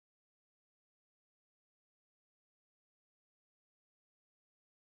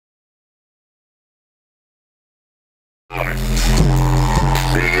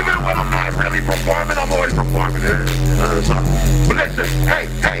be performing, I'm always performing. But listen, hey,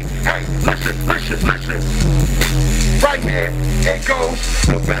 listen. Right here, it goes.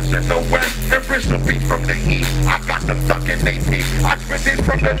 The best in the west, and Bristol beat from the east. I got them stuck in they teeth. I spit this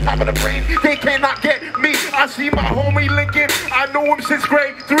from the top of the brain. They cannot get me. I see my homie Lincoln. I know him since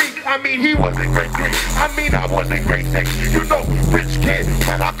grade 3. I mean, he was in grade 3. I mean, I was in grade 6. You know, rich kid.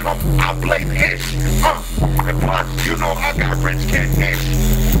 When I come, I blame ish. And plus, you know, I got rich kid ish.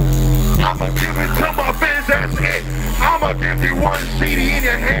 I'ma give it to my fans, that's it. I'ma give you one CD in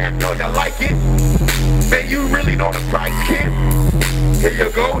your hand, know you like it? Man, you really know the price, kid. Here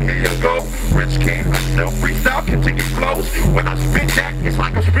you go, rich kid. I still freestyle, continue flows. When I spit that, it's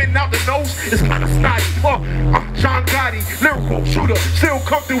like I'm spitting out the nose. It's kinda snotty. John Gotti, lyrical shooter, still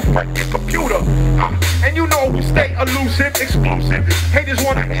come through freaking computer. And you know who stay elusive, exclusive. Haters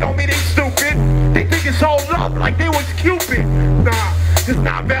wanna hate on me, they stupid. They think it's all love, like they was Cupid. Nah. It's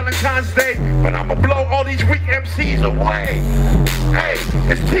not Valentine's Day, but I'ma blow all these weak MCs away. Hey,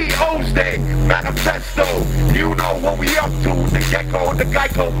 it's T.O.'s Day, Manifesto. You know what we up to, the Gecko, the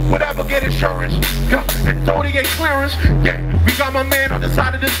Geico, whatever, get insurance. And don't get clearance. Yeah, we got my man on the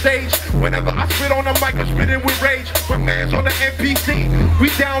side of the stage. Whenever I spit on the mic, I'm spitting with rage. My man's on the MPC. We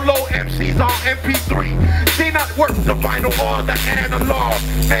download MCs on MP3. They not worth the vinyl or the analog.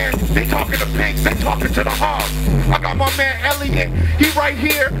 Man, they talking to pigs, they talking to the hogs. I got my man Elliot, he right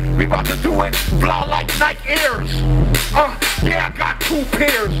here, we about to do it, fly like Nike Airs. Yeah, I got 2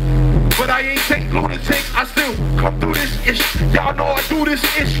 pairs, but I ain't take lunatics, I still come through this ish. Y'all know I do this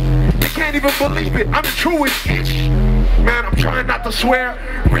ish. You can't even believe it, I'm the truest ish. Man, I'm trying not to swear.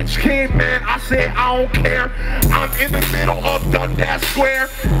 Rich kid, man, I said I don't care. I'm in the middle of Dundas Square,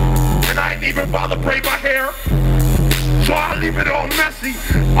 and I ain't even bother braid my hair. So I leave it all messy.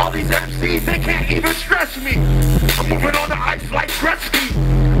 All these MCs, they can't even stress me. I'm moving on the ice like Gretzky.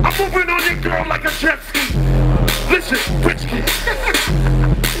 I'm moving on your girl like a jet ski. Listen, rich kid.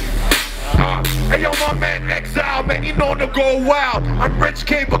 Hey yo, my man Exile, man, you know to go wild. I'm rich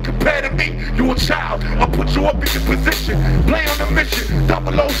kid, but compared to me, you a child. I'll put you up in your position. Play on the mission,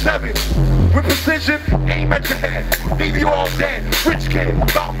 007. With precision, aim at your head. Leave you all dead. Rich kid,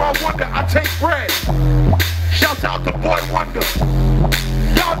 about my wonder, I take bread. Shout out to Boy Wonder.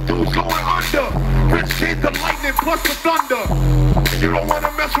 Y'all dudes going under. Rich kid, the lightning plus the thunder. And you don't wanna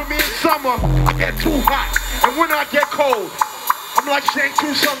mess with me in summer. I get too hot, and when I get cold, I'm like saying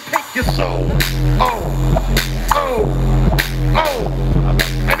to some, take your soul. Oh.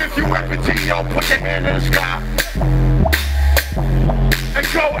 And if you rap it to yo, put your hand in the sky. And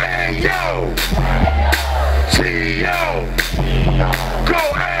go, hey yo. T.O.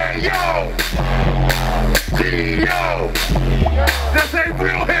 Go, hey yo. T.O. This ain't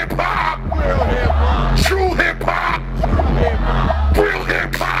real hip-hop. True hip-hop. Real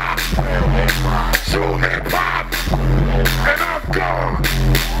hip-hop. True hip-hop. And I'm gone.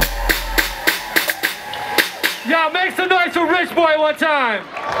 Y'all make some noise for Rich Boy one time.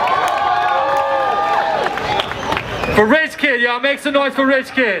 For Rich Kid, y'all make some noise for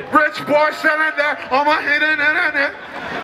Rich Kid. Rich Boy standing there on my head and